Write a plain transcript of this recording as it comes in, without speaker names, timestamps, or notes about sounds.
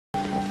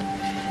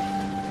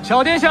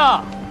小殿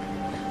下，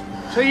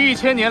这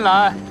1000年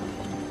来，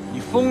你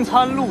风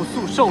餐露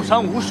宿，受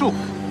伤无数，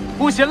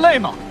不嫌累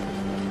吗？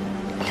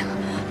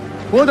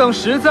我等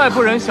实在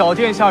不忍小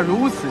殿下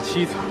如此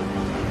凄惨，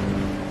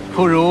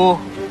不如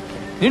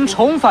您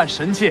重返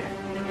神界，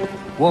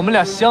我们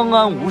俩相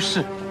安无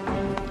事。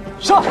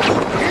上！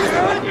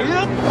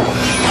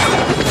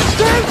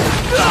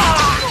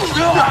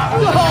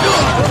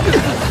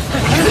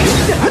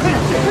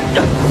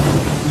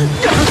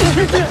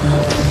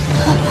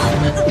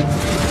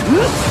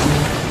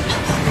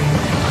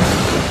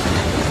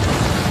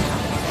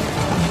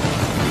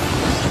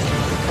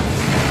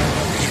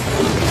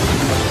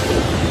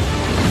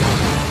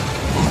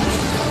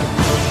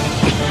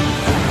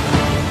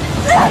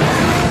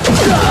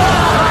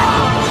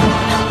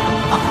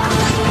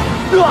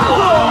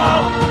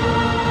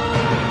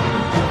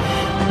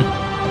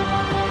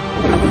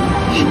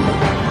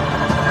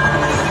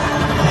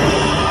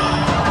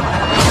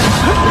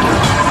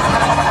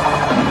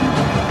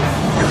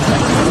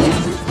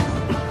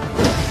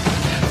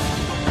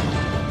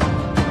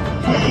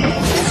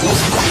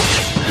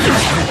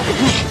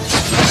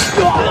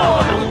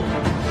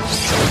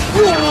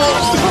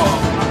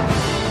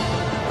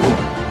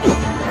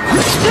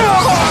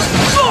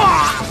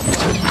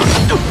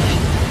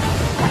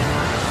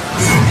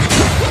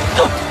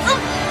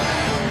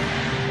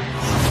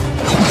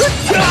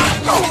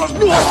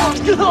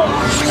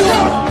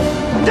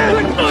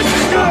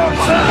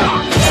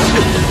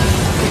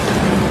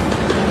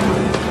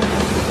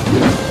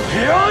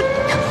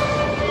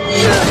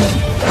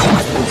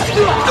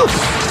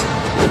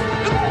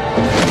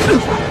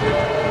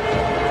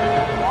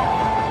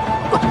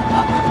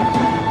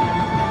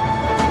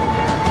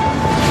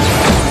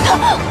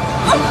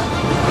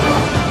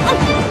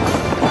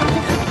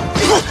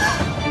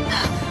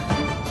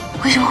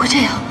为什么会这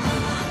样？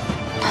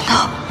难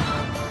道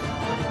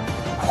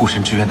护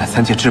神之源乃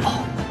3界至宝，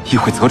亦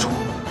会择主？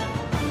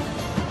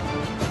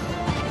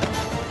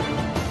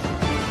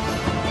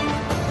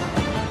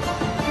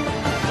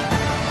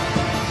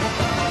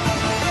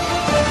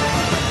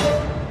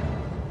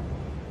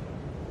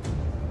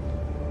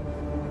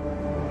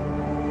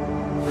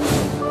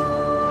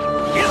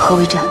何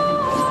为战？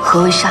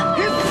何为杀？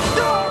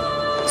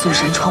祖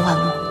神创万物，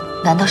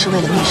难道是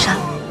为了灭杀？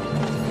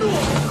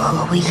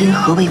何为因？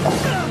何为果？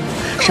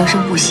生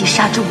生不息，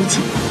杀之无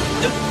尽。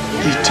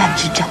以战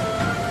之战，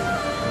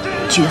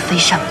绝非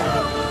善果。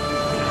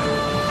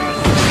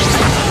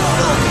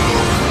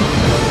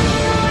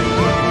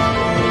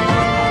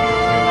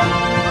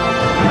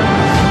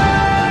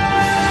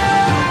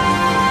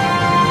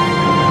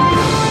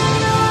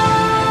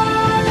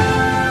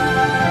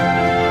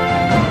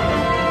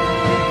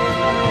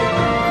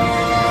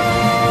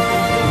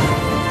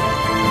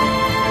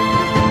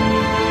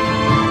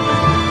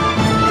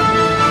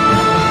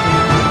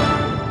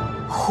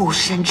护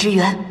神之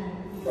源。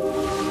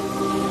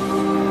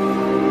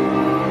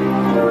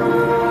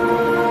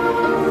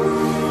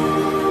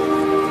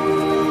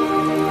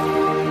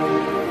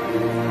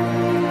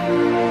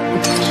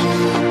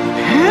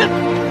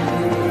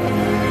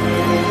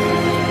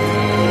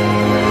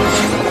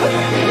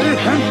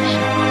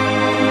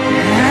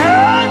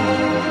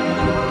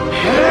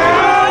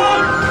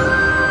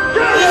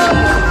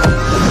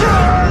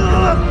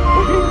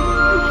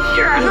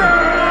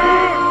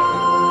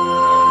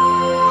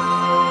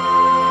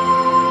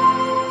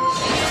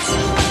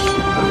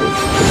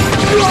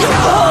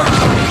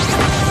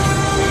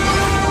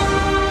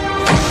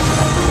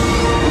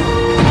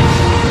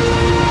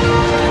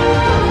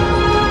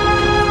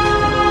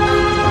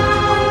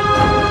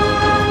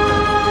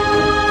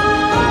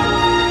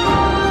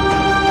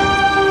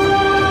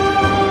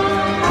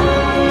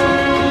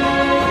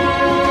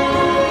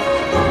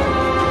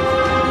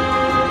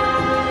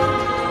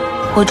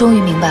我终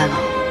于明白了，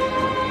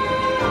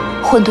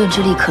混沌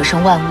之力可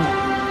生万物，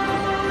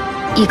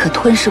亦可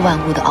吞噬万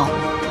物的奥秘。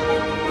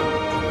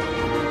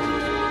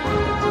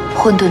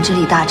混沌之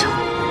力大成，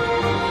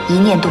一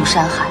念动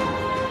山海，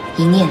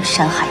一念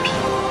山海平。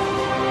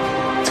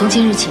从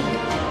今日起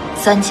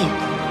，3界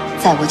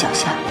在我脚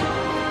下，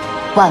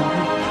万物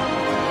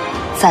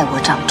在我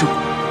掌中。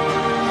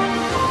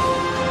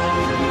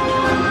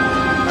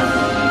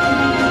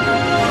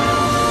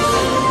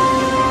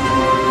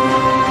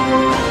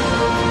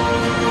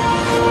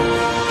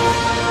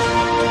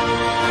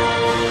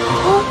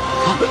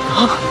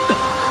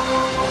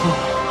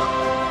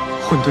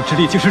混沌之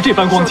力竟是这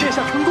般光景！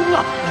小殿下成功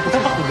了！混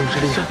沌之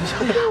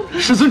力，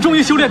师尊终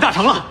于修炼大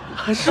成了！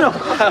是啊，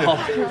太好了！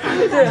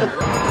对呀。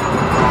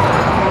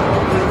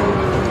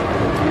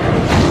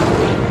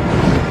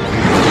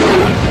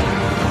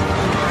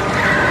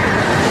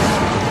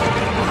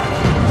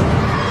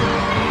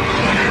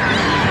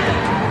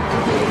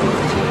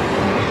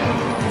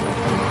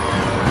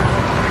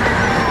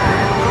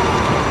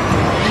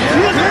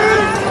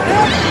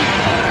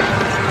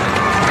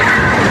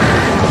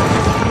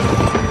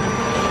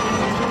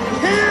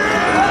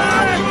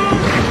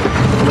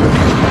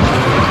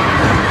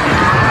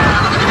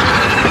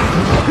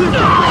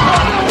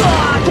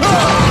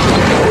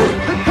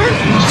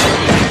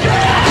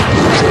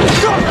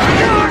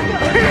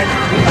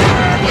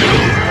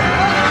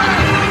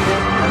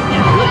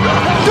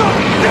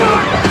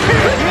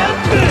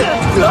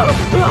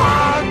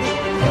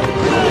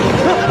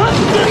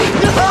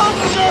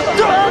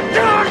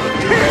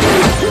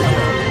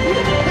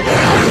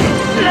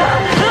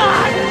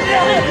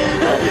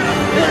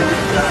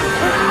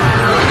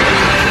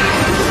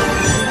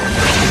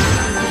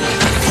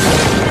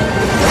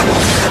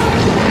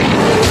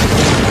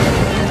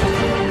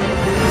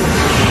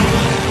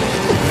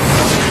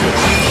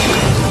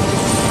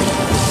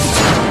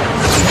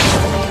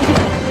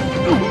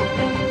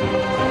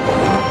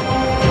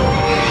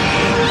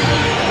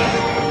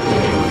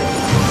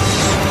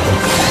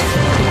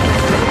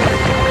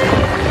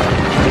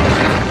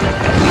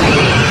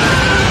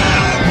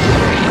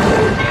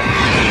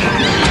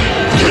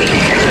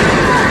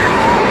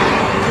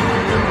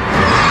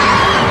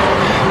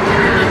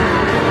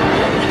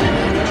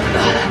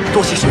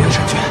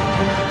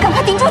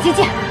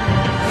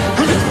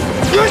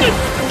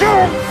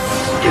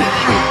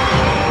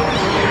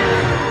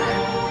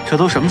这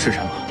都什么时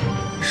辰了，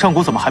上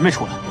古怎么还没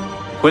出来？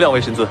回两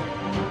位神尊，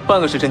半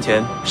个时辰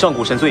前，上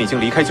古神尊已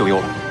经离开九幽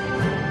了。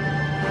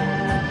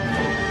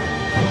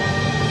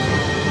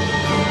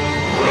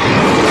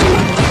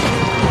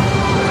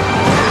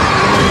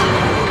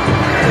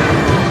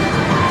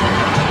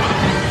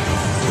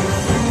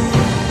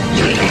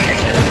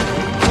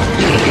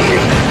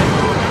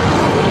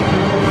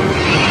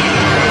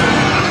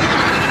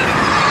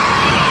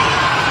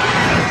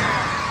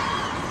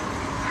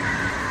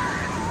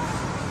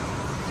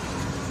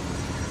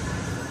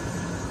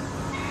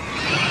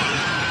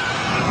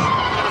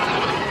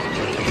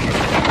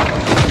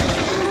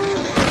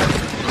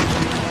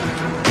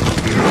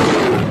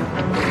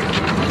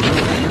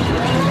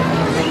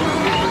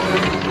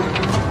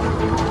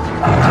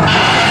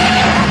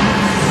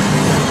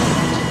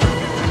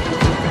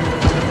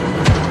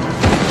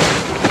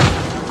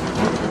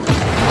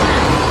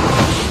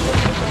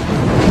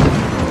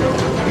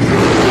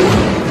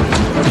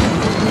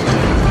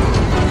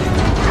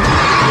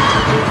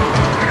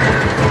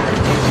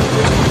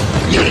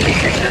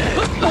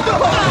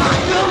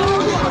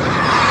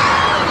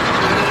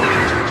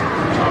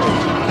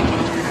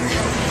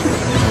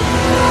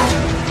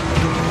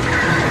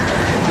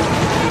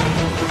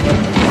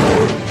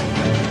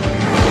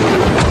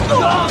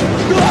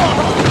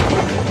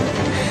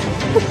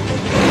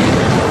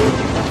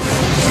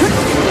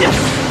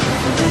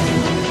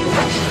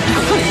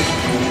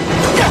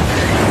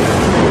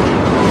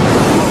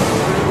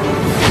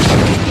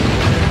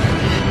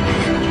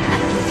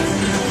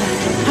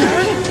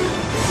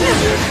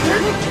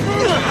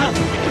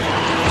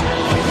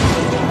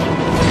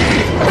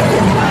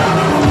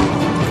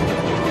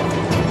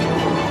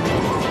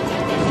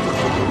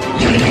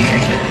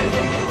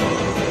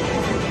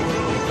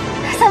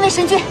 三位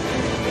神君，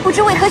不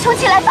知为何穷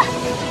奇来犯？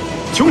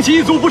穷奇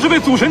一族不是被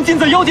祖神禁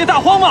在妖界大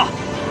荒吗？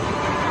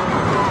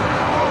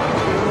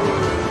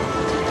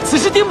此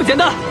事定不简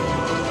单。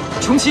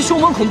穷奇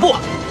凶猛恐怖，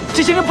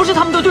这些人不是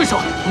他们的对手，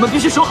我们必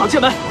须守好界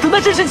门，等他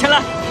真身前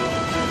来。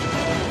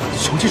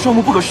穷奇双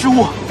目不可失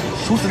误，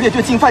殊死列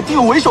队进犯定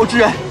有为首之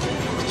人，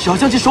只要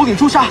将其首领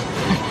诛杀，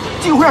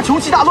定会让穷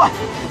奇大乱。